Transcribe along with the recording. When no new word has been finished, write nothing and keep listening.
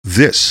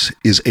This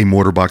is a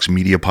Mortarbox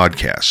Media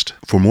podcast.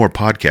 For more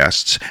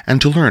podcasts and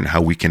to learn how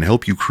we can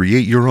help you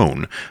create your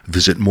own,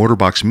 visit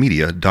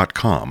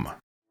mortarboxmedia.com.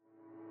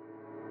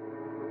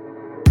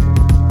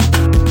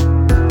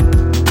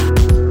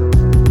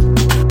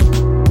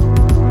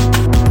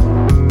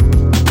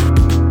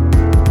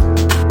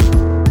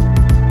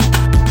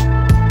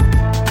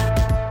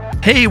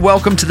 Hey,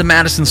 welcome to the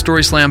Madison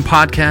Story Slam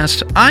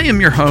podcast. I am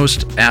your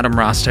host, Adam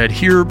Rosted,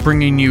 here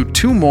bringing you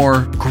two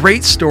more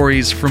great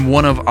stories from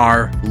one of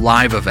our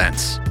live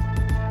events.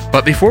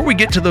 But before we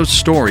get to those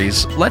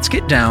stories, let's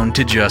get down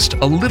to just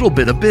a little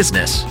bit of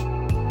business.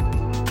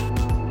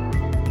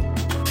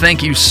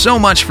 Thank you so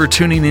much for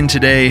tuning in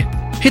today.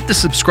 Hit the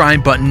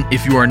subscribe button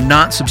if you are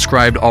not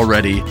subscribed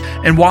already.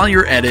 And while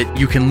you're at it,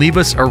 you can leave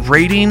us a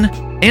rating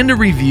and a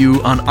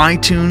review on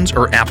iTunes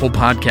or Apple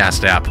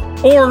Podcast app,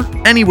 or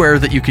anywhere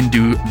that you can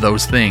do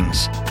those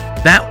things.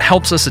 That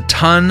helps us a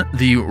ton.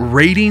 The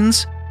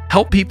ratings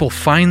help people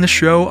find the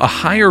show. A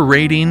higher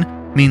rating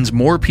means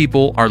more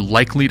people are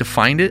likely to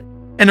find it.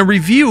 And a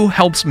review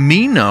helps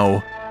me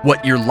know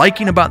what you're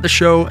liking about the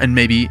show and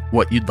maybe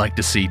what you'd like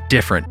to see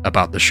different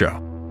about the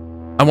show.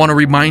 I want to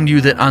remind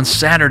you that on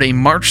Saturday,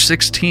 March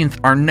 16th,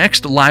 our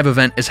next live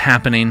event is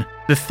happening.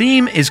 The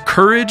theme is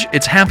Courage.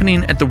 It's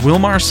happening at the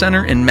Wilmar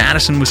Center in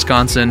Madison,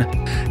 Wisconsin,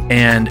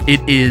 and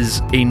it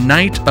is a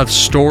night of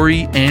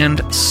story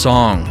and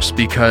songs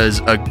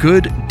because a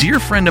good dear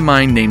friend of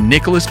mine named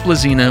Nicholas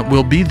Blazina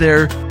will be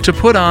there to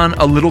put on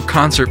a little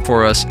concert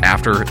for us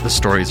after the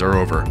stories are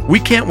over. We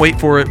can't wait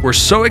for it. We're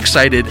so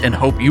excited and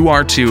hope you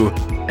are too,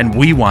 and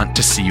we want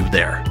to see you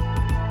there.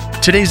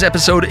 Today's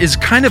episode is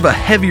kind of a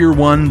heavier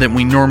one than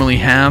we normally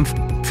have.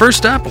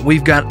 First up,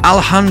 we've got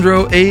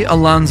Alejandro A.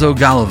 Alonso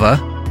Galva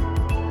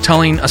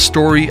telling a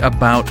story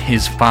about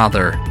his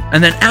father.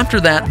 And then after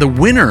that, the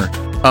winner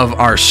of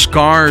our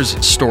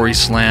Scars Story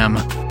Slam,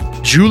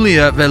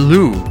 Julia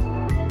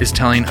Velu, is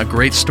telling a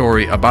great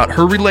story about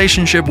her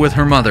relationship with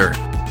her mother.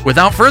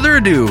 Without further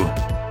ado,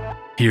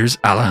 here's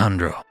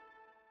Alejandro.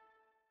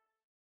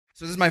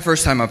 So this is my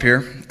first time up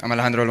here. I'm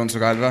Alejandro Alonso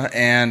Galva,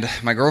 and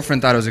my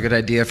girlfriend thought it was a good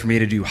idea for me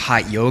to do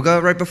hot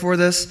yoga right before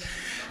this.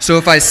 So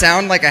if I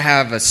sound like I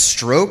have a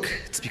stroke,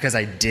 it's because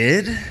I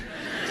did.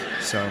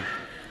 So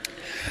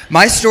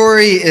my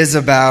story is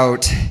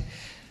about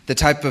the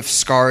type of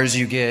scars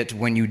you get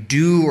when you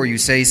do or you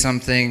say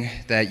something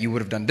that you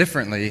would have done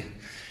differently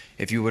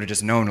if you would have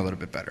just known a little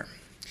bit better.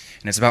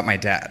 And it's about my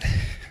dad.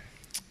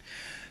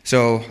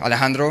 So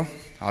Alejandro,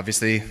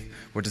 obviously,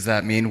 what does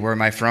that mean? Where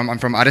am I from? I'm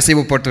from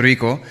Arecibo, Puerto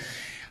Rico.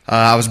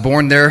 I was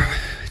born there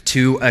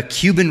to a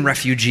Cuban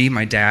refugee,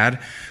 my dad,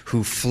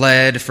 who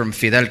fled from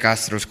Fidel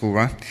Castro's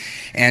Cuba,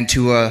 and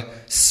to a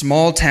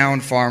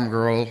small-town farm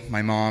girl,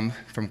 my mom,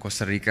 from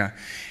Costa Rica,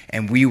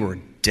 and we were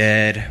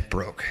dead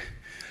broke.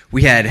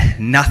 We had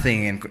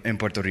nothing in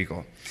Puerto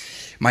Rico.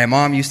 My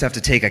mom used to have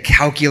to take a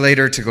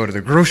calculator to go to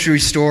the grocery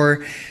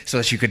store so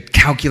that she could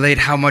calculate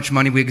how much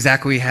money we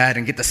exactly had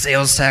and get the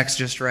sales tax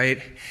just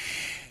right.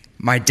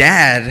 My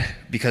dad,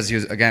 because he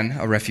was, again,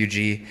 a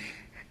refugee,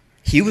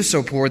 he was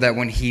so poor that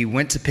when he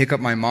went to pick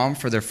up my mom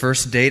for their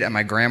first date at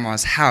my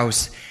grandma's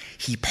house,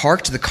 he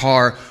parked the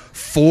car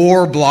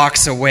 4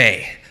 blocks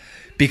away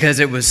because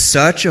it was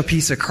such a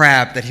piece of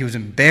crap that he was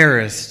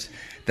embarrassed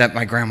that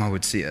my grandma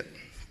would see it.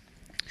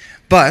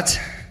 But,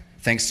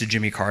 thanks to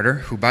Jimmy Carter,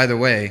 who, by the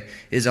way,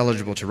 is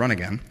eligible to run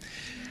again,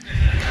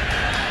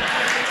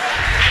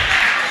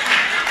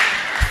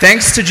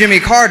 thanks to Jimmy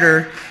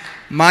Carter,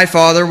 my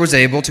father was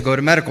able to go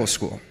to medical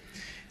school.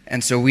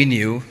 And so we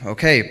knew,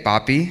 okay,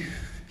 Papi,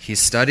 he's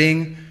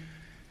studying,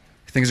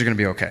 things are going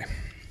to be okay.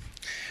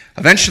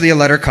 Eventually a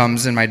letter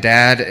comes and my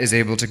dad is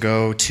able to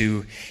go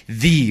to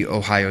the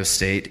Ohio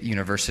State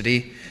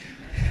University,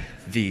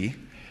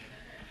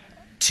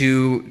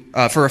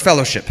 for a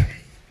fellowship.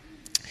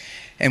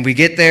 And we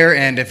get there,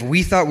 and if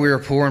we thought we were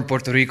poor in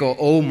Puerto Rico,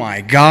 oh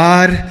my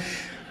God,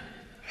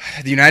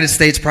 the United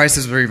States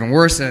prices were even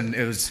worse and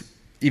it was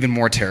even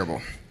more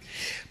terrible.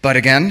 But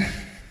again,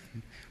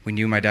 we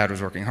knew my dad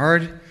was working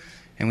hard,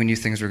 and we knew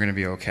things were going to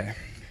be okay.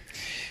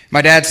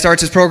 My dad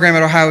starts his program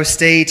at Ohio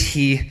State.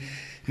 He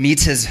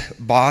meets his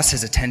boss,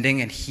 his attending,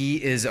 and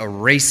he is a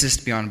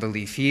racist beyond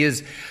belief. He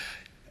is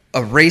a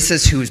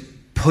racist who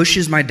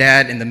pushes my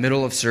dad in the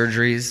middle of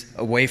surgeries,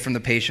 away from the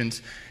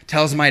patients,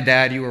 tells my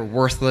dad, "You are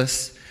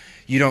worthless.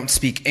 You don't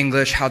speak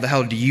English. How the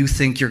hell do you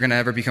think you're going to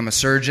ever become a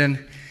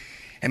surgeon?"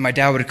 And my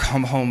dad would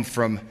come home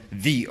from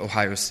the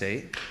Ohio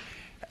State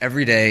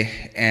every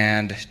day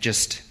and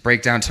just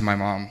break down to my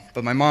mom.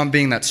 But my mom,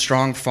 being that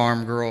strong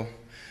farm girl,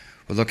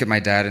 would look at my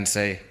dad and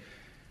say,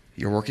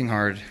 "You're working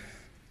hard.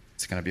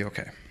 It's going to be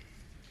okay."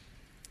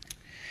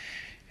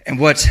 And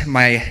what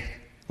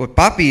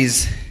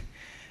Papi's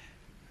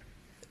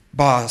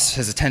boss,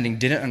 his attending,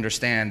 didn't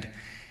understand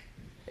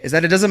is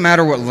that it doesn't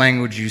matter what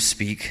language you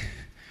speak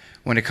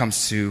when it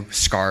comes to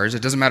scars.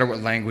 It doesn't matter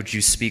what language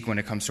you speak when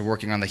it comes to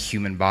working on the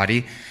human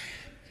body.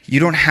 You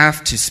don't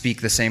have to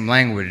speak the same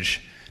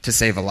language to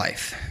save a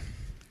life.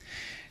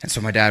 And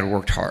so my dad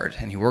worked hard,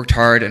 and he worked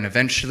hard, and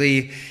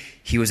eventually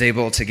he was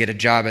able to get a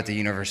job at the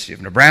University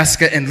of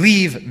Nebraska and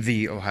leave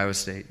the Ohio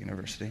State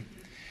University.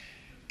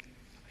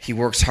 He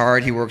works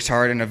hard,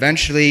 and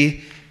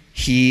eventually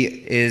he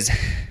is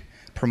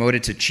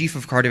promoted to Chief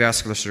of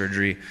Cardiovascular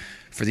Surgery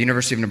for the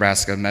University of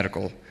Nebraska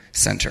Medical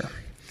Center.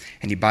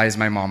 And he buys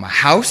my mom a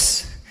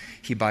house,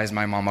 he buys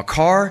my mom a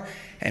car,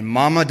 and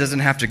Mama doesn't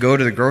have to go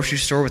to the grocery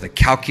store with a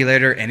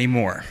calculator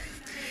anymore.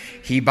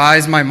 He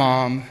buys my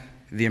mom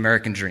the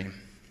American dream.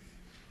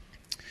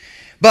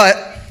 But,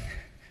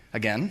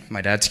 again,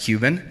 my dad's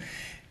Cuban,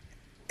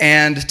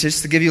 and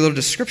just to give you a little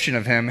description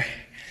of him,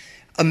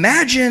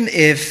 imagine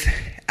if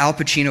Al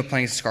Pacino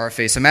playing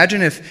Scarface,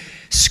 imagine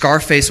if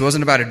Scarface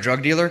wasn't about a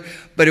drug dealer,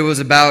 but it was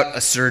about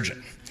a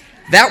surgeon.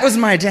 That was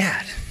my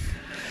dad,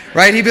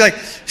 right? He'd be like,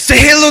 say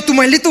hello to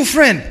my little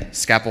friend,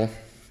 Scalpel.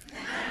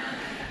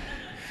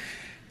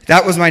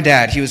 That was my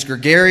dad. He was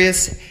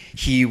gregarious.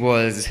 He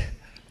was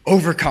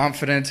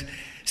overconfident.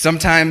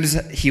 Sometimes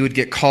he would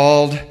get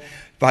called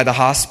by the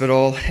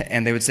hospital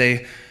and they would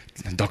say,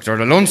 Dr.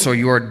 Alonso,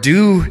 you are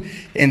due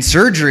in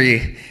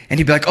surgery. And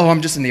he'd be like, oh,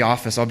 I'm just in the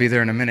office. I'll be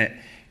there in a minute.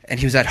 And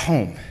he was at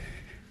home.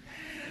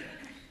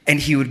 And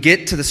he would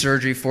get to the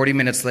surgery 40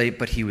 minutes late,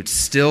 but he would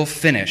still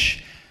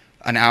finish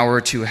an hour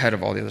or two ahead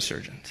of all the other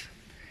surgeons.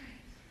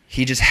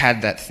 He just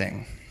had that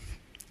thing.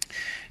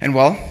 And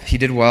well, he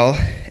did well.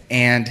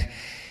 And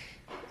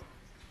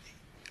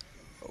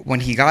when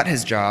he got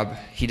his job,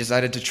 he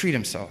decided to treat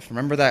himself.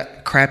 Remember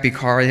that crappy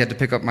car he had to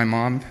pick up my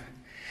mom?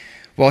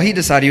 Well, he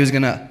decided he was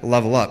going to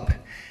level up.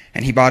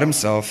 And he bought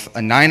himself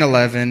a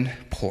 911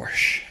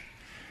 Porsche.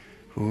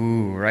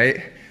 Ooh,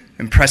 right?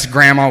 Impress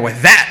grandma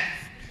with that.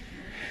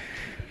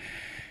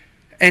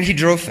 And he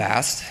drove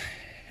fast.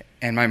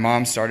 And my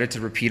mom started to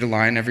repeat a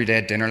line every day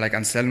at dinner like,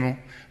 Anselmo,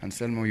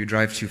 Anselmo, you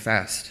drive too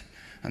fast.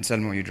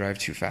 Anselmo, you drive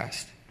too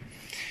fast.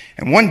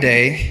 And one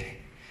day,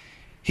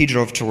 he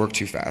drove to work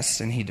too fast,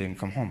 and he didn't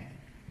come home.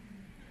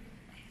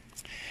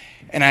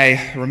 And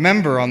I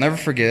remember, I'll never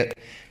forget,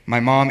 my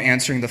mom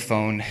answering the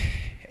phone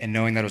and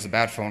knowing that it was a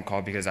bad phone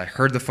call because I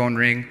heard the phone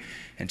ring,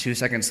 and 2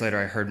 seconds later,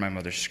 I heard my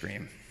mother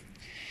scream.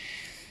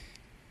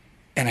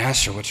 And I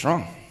asked her, what's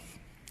wrong?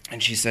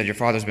 And she said, your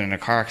father's been in a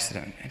car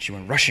accident. And she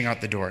went rushing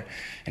out the door.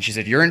 And she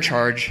said, you're in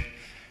charge.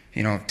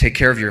 Take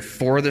care of your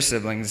 4 other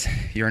siblings.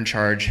 You're in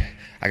charge.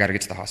 I got to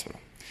get to the hospital.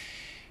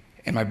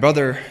 And my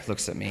brother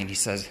looks at me, and he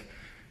says,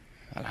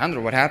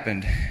 Alejandro, what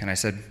happened? And I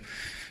said,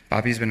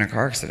 Bobby's been in a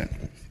car accident.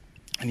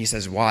 And he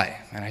says, why?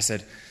 And I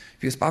said,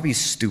 because Bobby's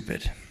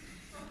stupid.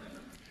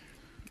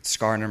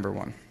 Scar number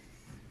 1.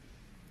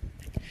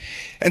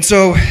 And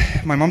so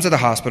my mom's at the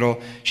hospital.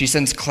 She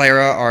sends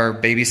Clara, our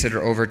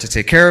babysitter, over to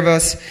take care of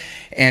us.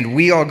 And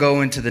we all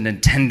go into the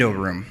Nintendo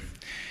room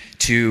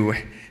to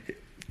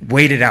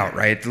wait it out,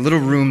 right? The little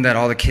room that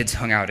all the kids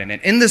hung out in.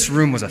 And in this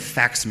room was a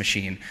fax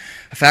machine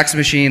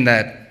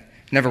that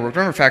never worked.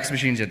 Remember fax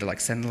machines? You had to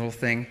send a little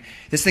thing.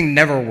 This thing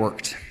never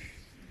worked.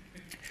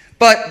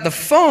 But the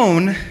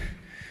phone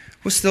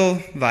was still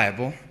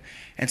viable.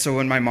 And so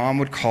when my mom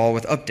would call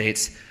with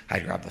updates,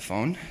 I'd grab the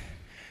phone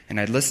and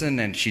I'd listen,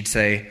 and she'd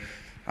say,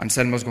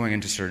 Anselmo's going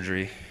into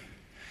surgery.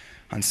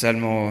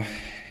 Anselmo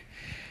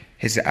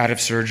is out of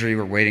surgery.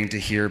 We're waiting to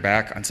hear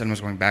back.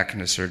 Anselmo's going back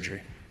into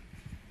surgery.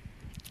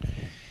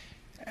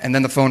 And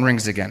then the phone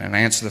rings again, and I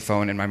answer the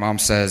phone, and my mom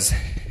says,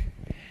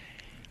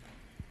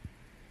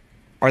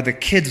 are the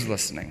kids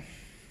listening?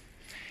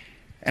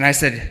 And I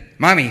said,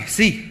 Mommy,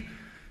 sí.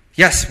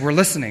 Yes, we're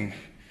listening.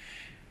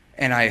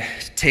 And I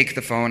take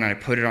the phone and I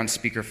put it on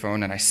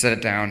speakerphone and I set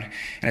it down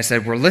and I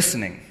said, we're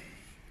listening.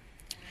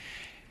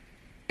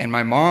 And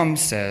my mom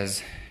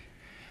says,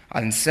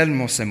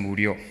 Anselmo se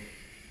murió.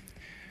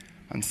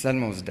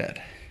 Anselmo's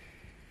dead.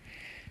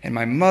 And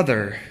my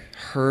mother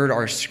heard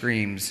our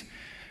screams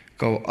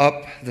go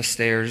up the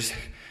stairs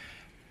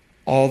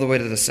all the way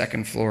to the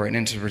second floor and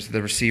into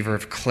the receiver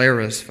of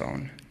Clara's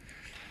phone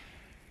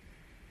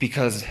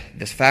because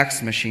this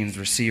fax machine's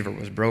receiver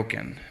was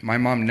broken. My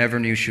mom never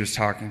knew she was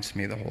talking to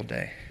me the whole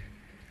day.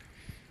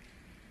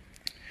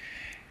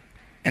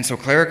 And so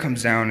Clara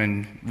comes down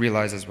and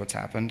realizes what's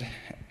happened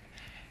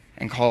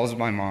and calls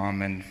my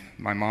mom, and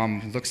my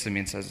mom looks at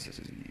me and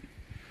says,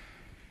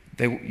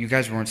 you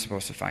guys weren't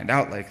supposed to find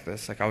out like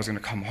this. I was going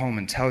to come home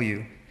and tell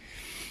you.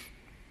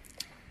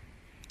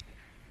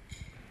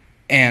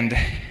 And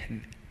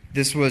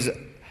this was,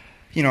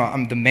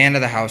 I'm the man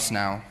of the house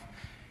now.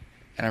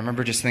 And I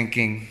remember just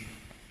thinking,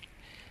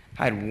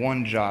 I had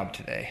one job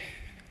today.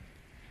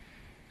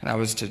 And that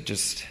was to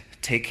just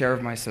take care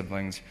of my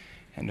siblings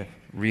and to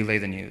relay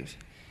the news.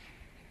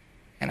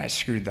 And I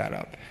screwed that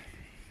up.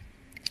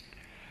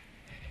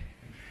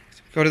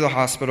 Go to the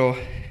hospital,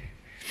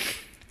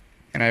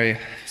 and I'm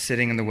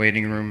sitting in the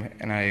waiting room,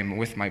 and I am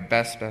with my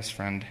best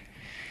friend.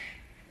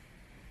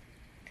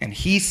 And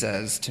he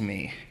says to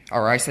me,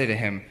 or I say to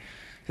him,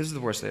 this is the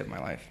worst day of my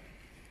life.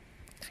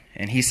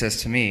 And he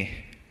says to me,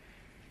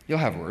 you'll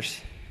have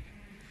worse.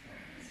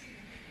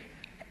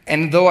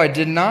 And though I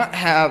did not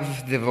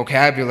have the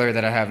vocabulary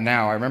that I have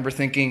now, I remember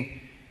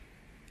thinking,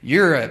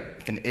 you're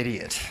an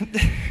idiot.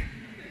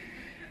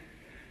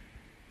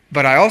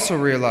 But I also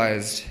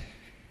realized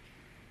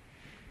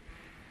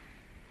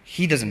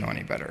he doesn't know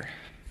any better.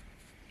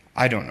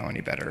 I don't know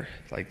any better.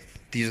 Like,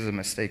 these are the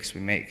mistakes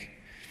we make.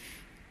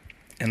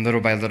 And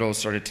little by little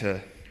started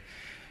to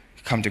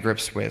come to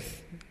grips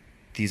with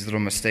these little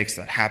mistakes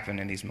that happen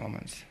in these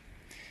moments.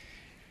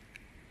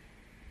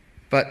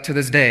 But to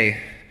this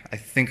day, I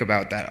think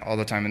about that all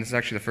the time, and this is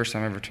actually the first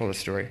time I ever told this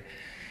story.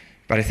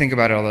 But I think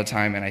about it all the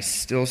time, and I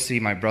still see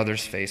my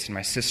brother's face and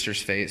my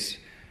sister's face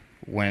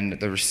when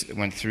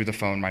through the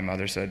phone my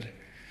mother said,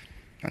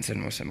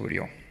 "Anselmo se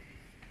murió."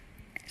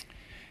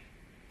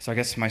 So I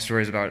guess my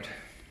story is about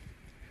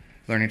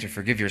learning to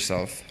forgive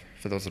yourself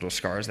for those little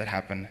scars that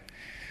happen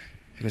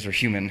because we're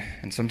human,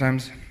 and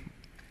sometimes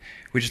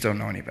we just don't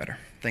know any better.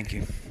 Thank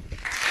you.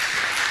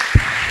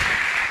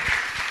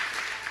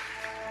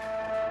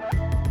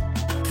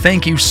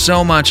 Thank you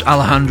so much,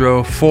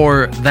 Alejandro,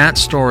 for that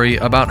story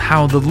about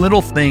how the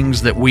little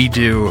things that we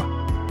do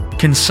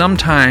can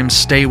sometimes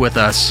stay with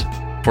us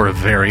for a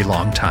very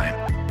long time.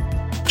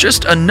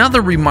 Just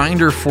another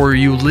reminder for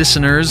you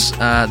listeners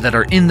that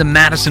are in the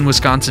Madison,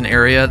 Wisconsin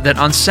area that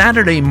on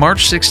Saturday,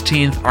 March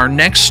 16th, our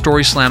next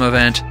Story Slam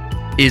event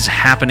is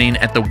happening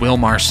at the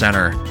Wilmar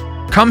Center.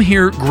 Come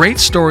hear great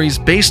stories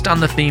based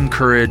on the theme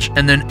Courage,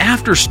 and then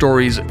after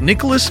stories,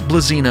 Nicholas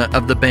Blazina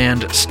of the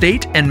band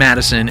State and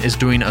Madison is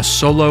doing a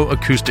solo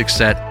acoustic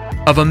set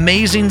of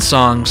amazing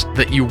songs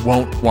that you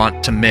won't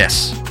want to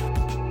miss.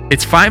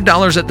 It's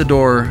 $5 at the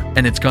door,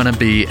 and it's going to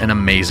be an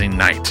amazing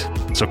night,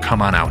 so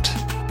come on out.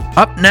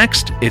 Up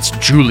next, it's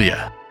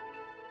Julia.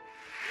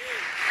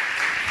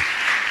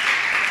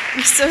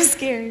 I'm so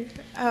scared.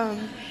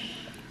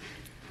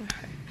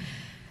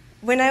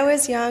 When I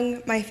was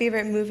young, my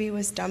favorite movie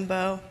was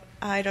Dumbo.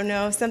 I don't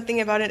know,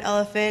 something about an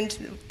elephant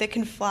that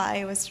can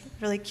fly was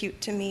really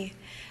cute to me.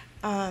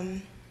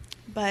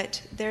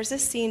 But there's a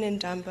scene in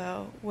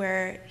Dumbo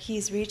where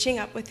he's reaching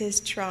up with his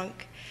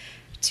trunk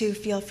to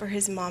feel for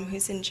his mom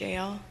who's in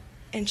jail,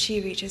 and she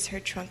reaches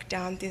her trunk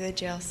down through the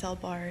jail cell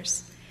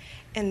bars,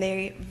 and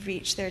they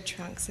reach their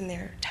trunks and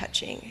they're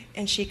touching,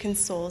 and she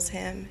consoles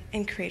him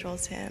and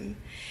cradles him.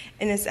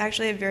 And it's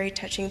actually a very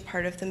touching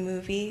part of the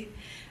movie.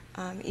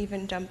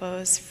 Even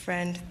Dumbo's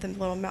friend, the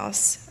little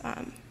mouse,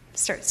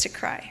 starts to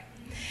cry.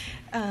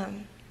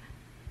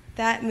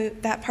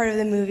 That part of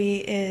the movie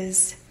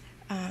is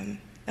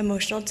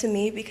emotional to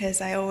me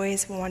because I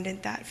always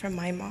wanted that from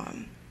my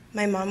mom.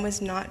 My mom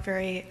was not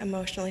very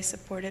emotionally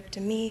supportive to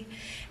me.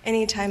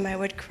 Anytime I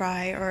would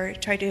cry or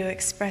try to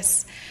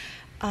express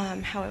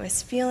how I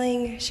was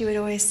feeling, she would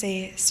always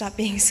say, "Stop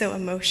being so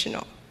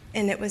emotional."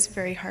 And it was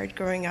very hard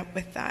growing up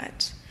with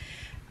that.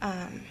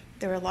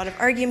 There were a lot of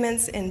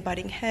arguments and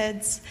butting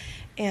heads,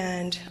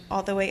 and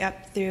all the way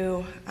up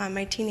through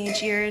my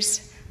teenage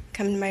years,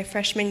 come to my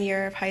freshman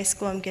year of high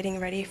school, I'm getting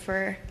ready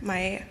for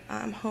my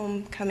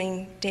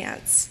homecoming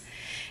dance.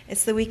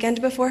 It's the weekend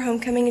before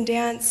homecoming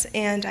dance,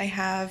 and I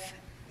have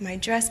my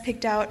dress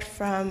picked out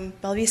from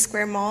Bellevue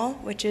Square Mall,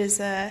 which is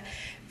a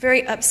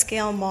very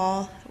upscale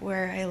mall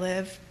where I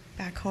live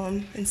back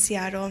home in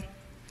Seattle.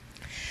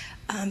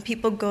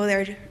 People go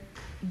there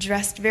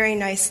dressed very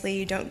nicely.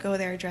 You don't go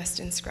there dressed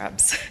in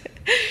scrubs.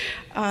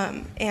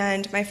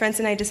 And my friends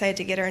and I decided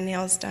to get our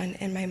nails done,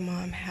 and my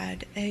mom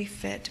had a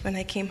fit when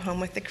I came home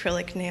with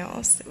acrylic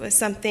nails. It was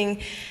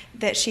something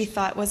that she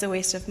thought was a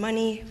waste of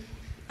money,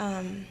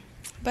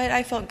 but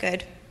I felt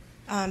good.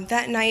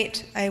 That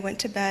night, I went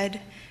to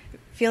bed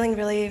feeling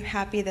really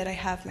happy that I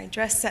have my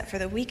dress set for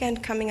the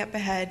weekend coming up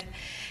ahead,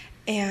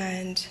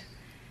 and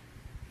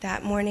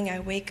that morning I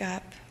wake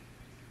up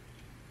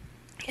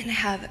and I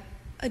have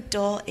a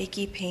dull,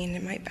 achy pain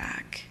in my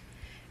back.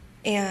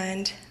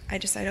 And I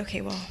decide,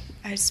 okay, well,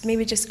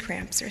 maybe just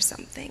cramps or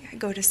something. I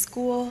go to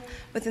school.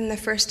 Within the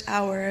first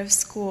hour of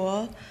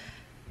school,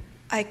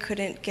 I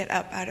couldn't get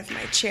up out of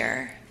my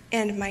chair.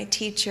 And my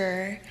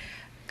teacher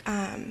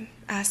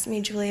asked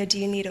me, "Julia, do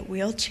you need a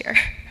wheelchair?"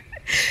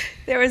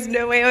 There was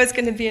no way I was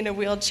going to be in a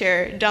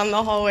wheelchair down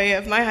the hallway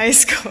of my high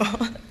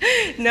school.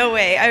 No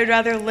way. I would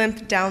rather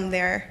limp down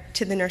there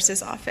to the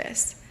nurse's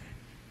office.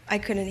 I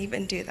couldn't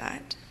even do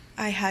that.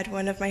 I had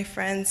one of my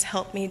friends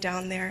help me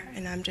down there,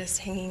 and I'm just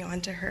hanging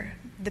on to her.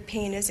 The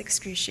pain is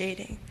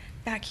excruciating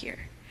back here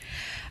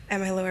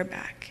at my lower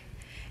back.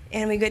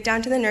 And we get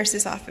down to the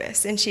nurse's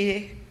office, and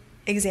she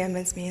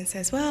examines me and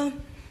says, "Well,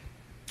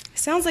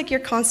 sounds like you're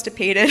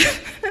constipated.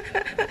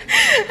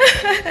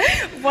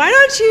 Why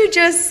don't you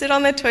just sit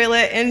on the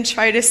toilet and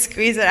try to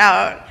squeeze it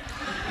out?"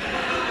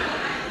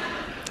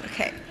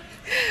 Okay.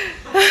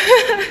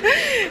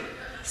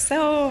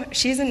 So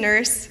she's a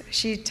nurse.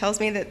 She tells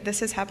me that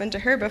this has happened to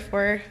her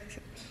before.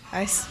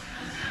 I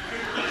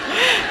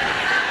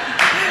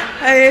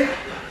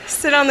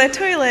sit on the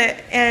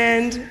toilet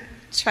and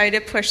try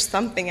to push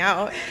something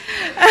out.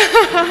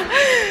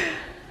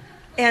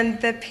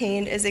 And the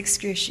pain is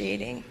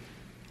excruciating.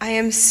 I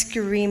am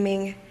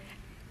screaming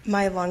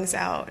my lungs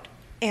out.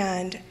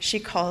 And she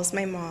calls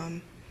my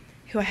mom,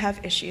 who I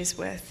have issues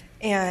with.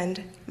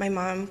 And my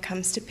mom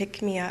comes to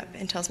pick me up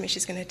and tells me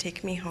she's going to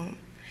take me home.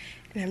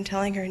 And I'm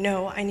telling her,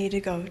 no, I need to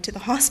go to the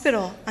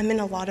hospital. I'm in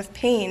a lot of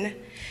pain.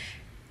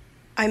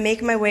 I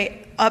make my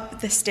way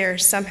up the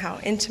stairs somehow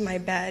into my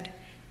bed,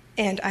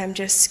 and I'm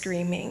just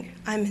screaming.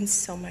 I'm in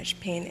so much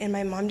pain. And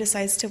my mom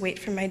decides to wait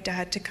for my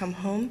dad to come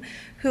home,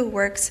 who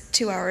works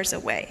 2 hours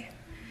away.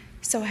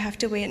 So I have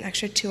to wait an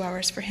extra 2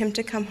 hours for him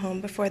to come home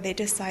before they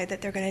decide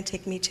that they're going to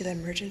take me to the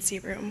emergency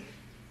room.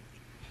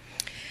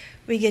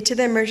 We get to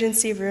the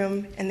emergency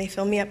room, and they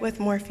fill me up with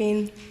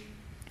morphine.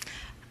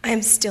 I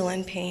am still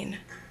in pain.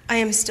 I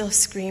am still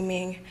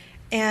screaming,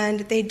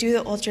 and they do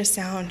the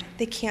ultrasound.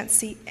 They can't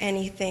see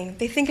anything.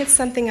 They think it's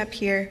something up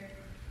here.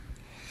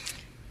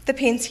 The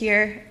pain's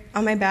here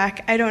on my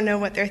back. I don't know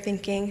what they're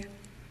thinking.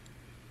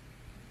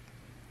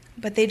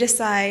 But they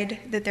decide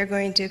that they're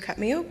going to cut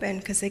me open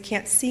because they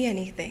can't see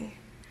anything.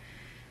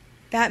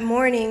 That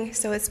morning,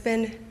 so it's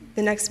been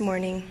the next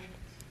morning,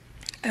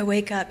 I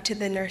wake up to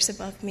the nurse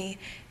above me,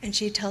 and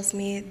she tells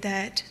me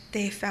that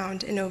they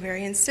found an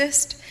ovarian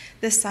cyst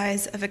the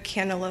size of a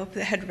cantaloupe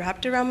that had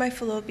wrapped around my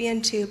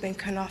fallopian tube and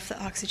cut off the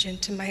oxygen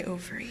to my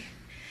ovary.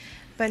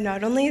 But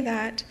not only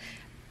that,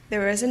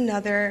 there was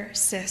another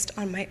cyst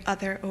on my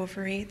other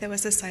ovary that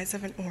was the size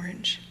of an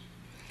orange.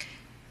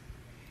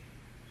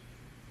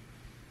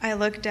 I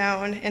look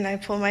down and I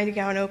pull my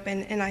gown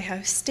open, and I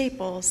have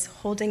staples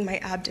holding my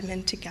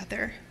abdomen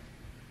together.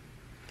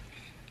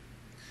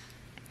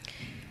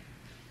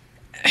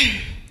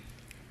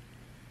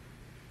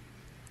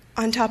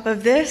 On top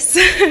of this,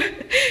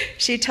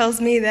 she tells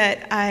me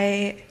that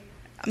I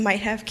might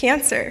have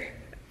cancer,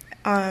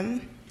 that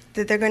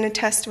they're going to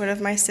test one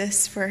of my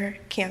cysts for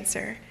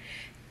cancer.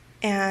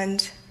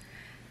 And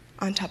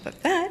on top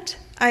of that,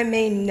 I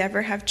may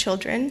never have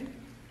children,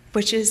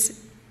 which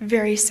is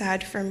very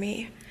sad for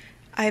me.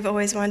 I've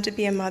always wanted to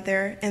be a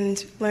mother,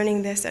 and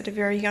learning this at a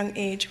very young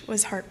age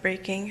was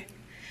heartbreaking.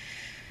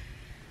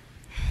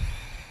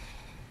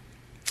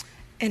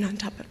 And on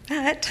top of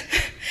that,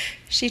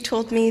 she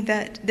told me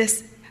that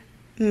this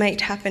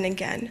might happen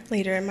again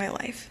later in my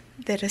life,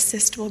 that a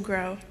cyst will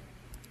grow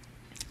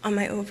on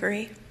my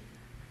ovary,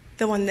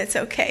 the one that's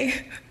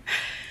okay.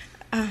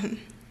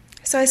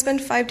 So I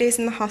spend 5 days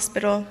in the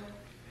hospital.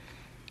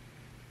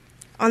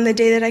 On the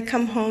day that I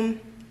come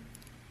home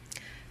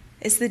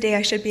is the day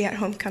I should be at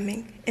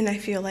homecoming, and I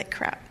feel like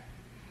crap.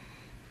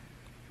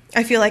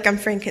 I feel like I'm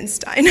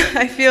Frankenstein.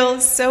 I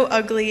feel so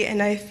ugly,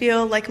 and I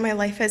feel like my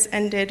life has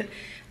ended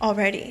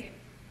already.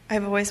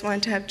 I've always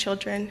wanted to have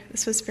children.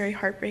 This was very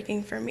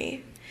heartbreaking for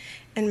me.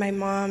 And my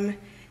mom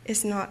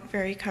is not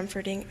very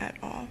comforting at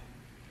all.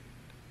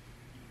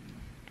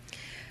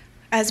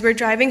 As we're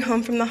driving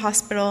home from the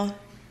hospital,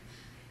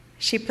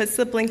 she puts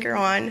the blinker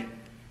on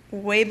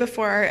way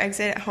before our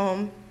exit at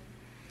home,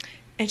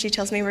 and she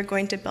tells me we're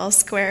going to Bell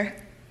Square,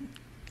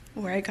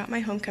 where I got my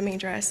homecoming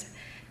dress,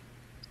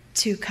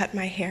 to cut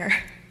my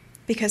hair,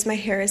 because my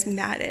hair is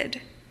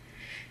matted.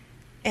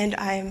 And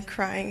I am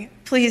crying,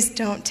 please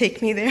don't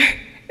take me there.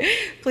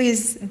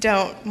 Please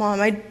don't,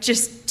 Mom. I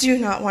just do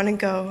not want to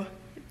go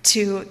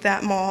to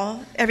that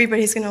mall.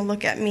 Everybody's going to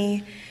look at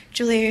me.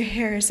 Julia, your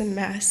hair is a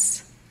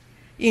mess.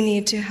 You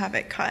need to have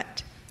it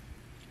cut.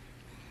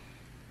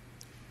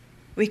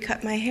 We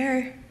cut my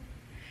hair,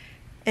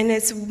 and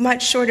it's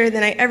much shorter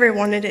than I ever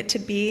wanted it to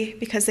be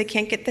because they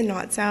can't get the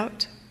knots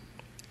out.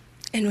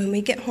 And when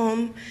we get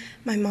home,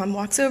 my mom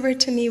walks over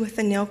to me with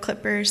the nail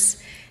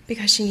clippers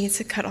because she needs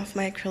to cut off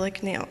my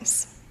acrylic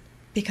nails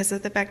because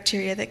of the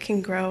bacteria that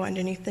can grow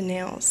underneath the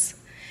nails.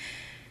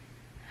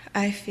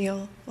 I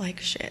feel like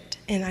shit,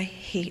 and I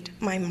hate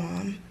my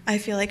mom. I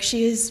feel like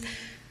she is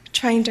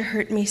trying to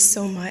hurt me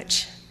so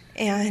much.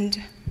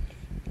 And,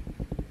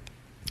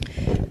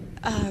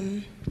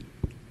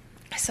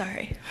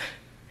 sorry.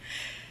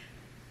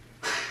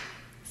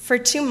 For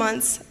 2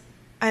 months,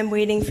 I'm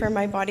waiting for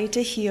my body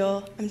to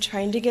heal. I'm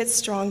trying to get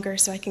stronger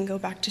so I can go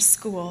back to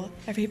school.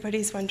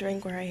 Everybody's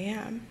wondering where I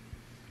am.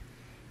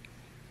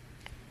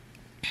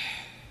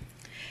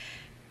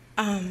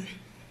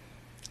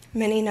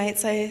 Many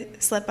nights I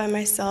slept by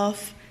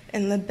myself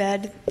in the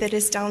bed that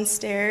is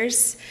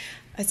downstairs.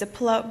 It's a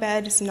pull-out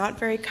bed. It's not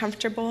very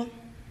comfortable.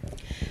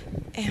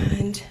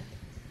 And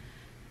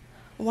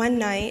one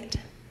night,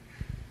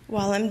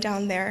 while I'm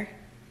down there,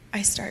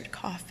 I start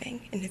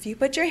coughing. And if you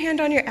put your hand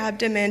on your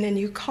abdomen and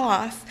you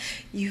cough,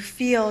 you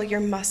feel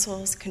your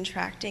muscles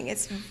contracting.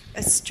 It's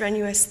a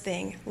strenuous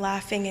thing.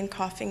 Laughing and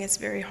coughing is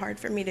very hard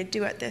for me to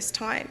do at this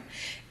time.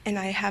 And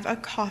I have a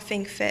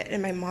coughing fit,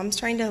 and my mom's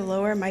trying to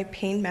lower my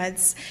pain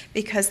meds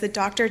because the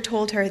doctor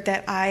told her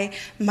that I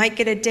might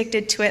get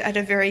addicted to it at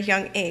a very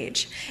young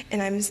age.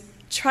 And I'm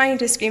trying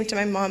to scream to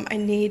my mom, I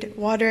need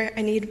water,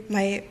 I need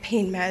my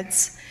pain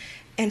meds.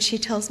 And she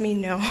tells me,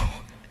 no,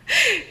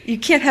 you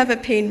can't have a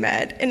pain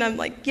med. And I'm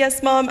like,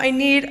 yes, Mom, I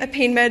need a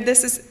pain med.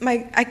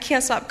 I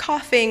can't stop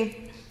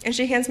coughing. And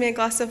she hands me a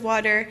glass of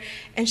water,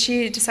 and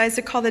she decides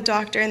to call the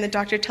doctor, and the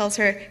doctor tells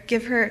her,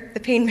 give her the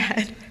pain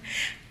med.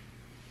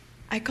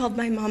 I called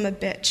my mom a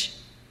bitch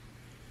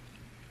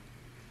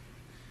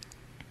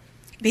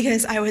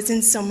because I was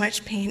in so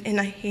much pain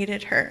and I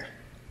hated her.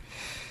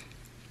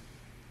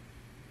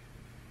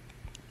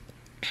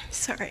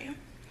 Sorry. Sorry.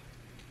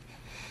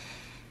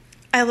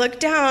 I look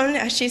down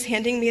as she's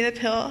handing me the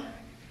pill,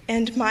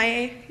 and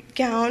my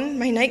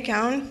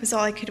nightgown was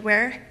all I could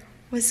wear,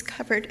 was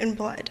covered in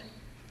blood.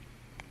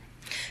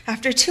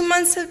 After 2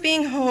 months of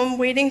being home,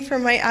 waiting for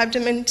my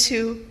abdomen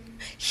to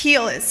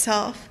heal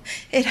itself,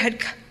 it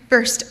had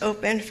burst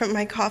open from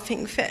my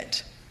coughing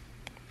fit.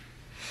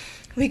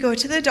 We go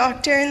to the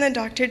doctor, and the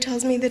doctor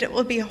tells me that it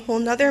will be a whole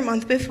nother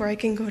month before I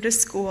can go to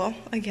school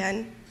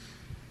again.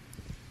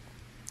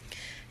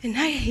 And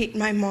I hate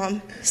my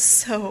mom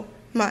so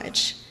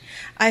much.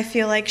 I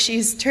feel like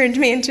she's turned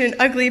me into an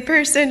ugly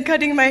person,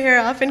 cutting my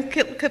hair off and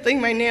clipping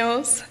my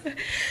nails.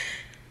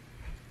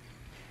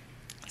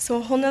 So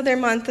a whole nother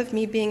month of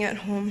me being at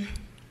home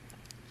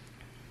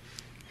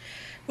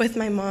with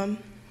my mom.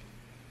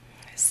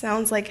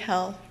 Sounds like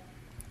hell.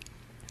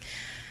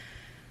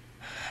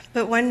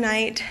 But one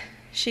night,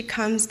 she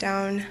comes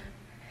down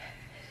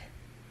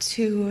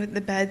to the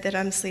bed that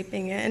I'm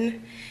sleeping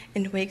in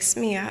and wakes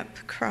me up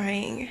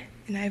crying,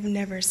 and I've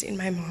never seen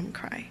my mom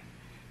cry.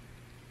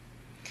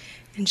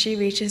 And she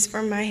reaches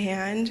for my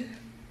hand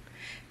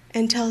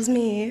and tells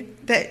me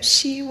that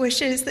she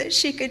wishes that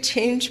she could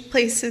change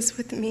places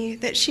with me,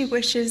 that she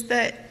wishes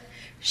that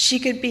she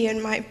could be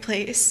in my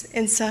place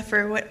and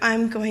suffer what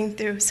I'm going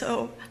through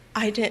so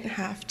I didn't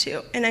have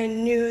to. And I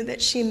knew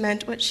that she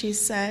meant what she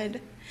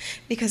said,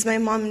 because my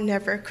mom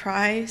never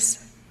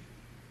cries.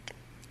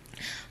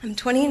 I'm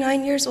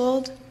 29 years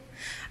old.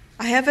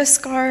 I have a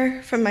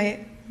scar from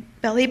my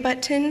belly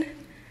button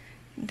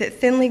that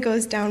thinly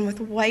goes down with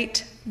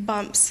white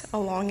bumps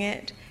along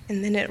it,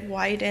 and then it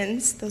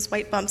widens. Those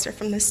white bumps are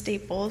from the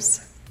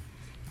staples.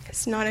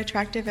 It's not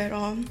attractive at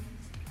all,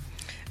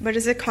 but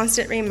it's a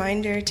constant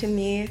reminder to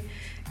me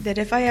that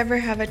if I ever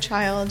have a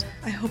child,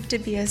 I hope to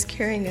be as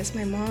caring as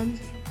my mom.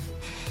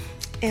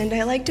 And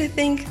I like to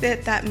think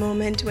that that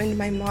moment when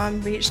my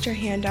mom reached her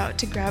hand out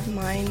to grab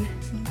mine,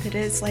 that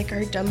is like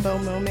our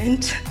Dumbo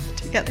moment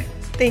together.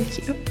 Thank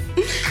you.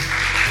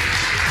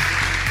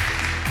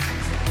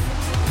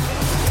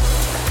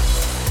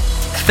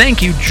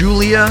 Thank you,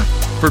 Julia,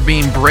 for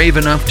being brave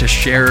enough to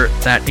share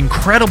that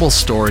incredible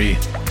story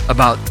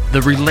about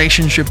the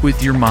relationship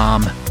with your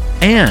mom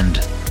and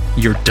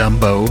your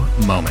Dumbo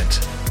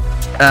moment.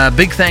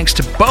 Big thanks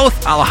to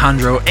both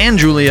Alejandro and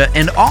Julia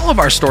and all of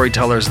our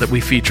storytellers that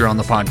we feature on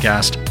the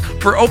podcast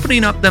for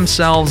opening up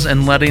themselves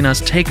and letting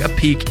us take a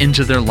peek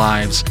into their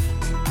lives.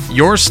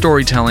 Your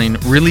storytelling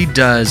really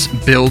does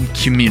build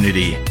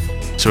community.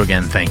 So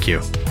again, thank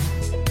you.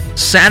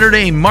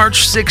 Saturday,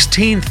 March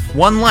 16th,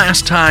 one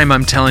last time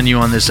I'm telling you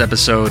on this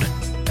episode,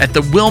 at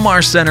the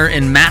Wilmar Center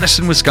in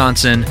Madison,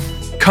 Wisconsin.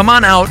 Come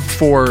on out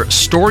for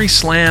Story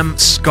Slam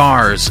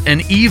Scars,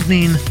 an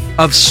evening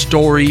of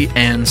story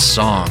and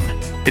song.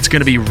 It's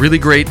going to be really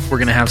great. We're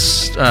going to have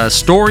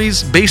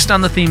stories based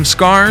on the theme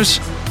Scars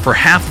for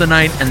half the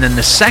night, and then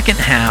the second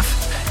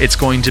half, it's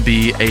going to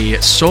be a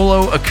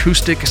solo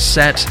acoustic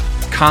set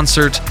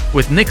concert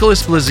with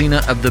Nicholas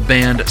Blazina of the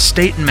band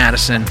State and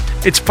Madison.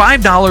 It's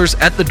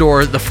 $5 at the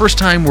door, the first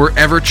time we're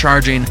ever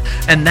charging,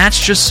 and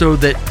that's just so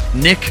that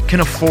Nick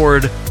can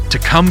afford to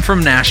come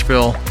from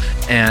Nashville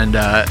and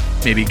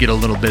maybe get a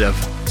little bit of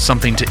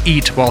something to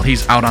eat while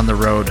he's out on the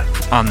road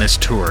on this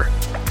tour.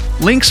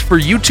 Links for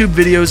YouTube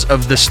videos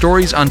of the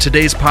stories on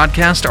today's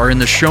podcast are in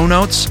the show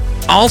notes.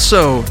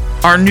 Also,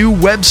 our new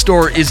web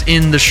store is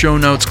in the show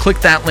notes. Click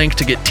that link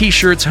to get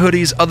t-shirts,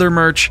 hoodies, other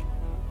merch.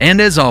 And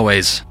as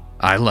always,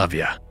 I love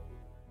ya.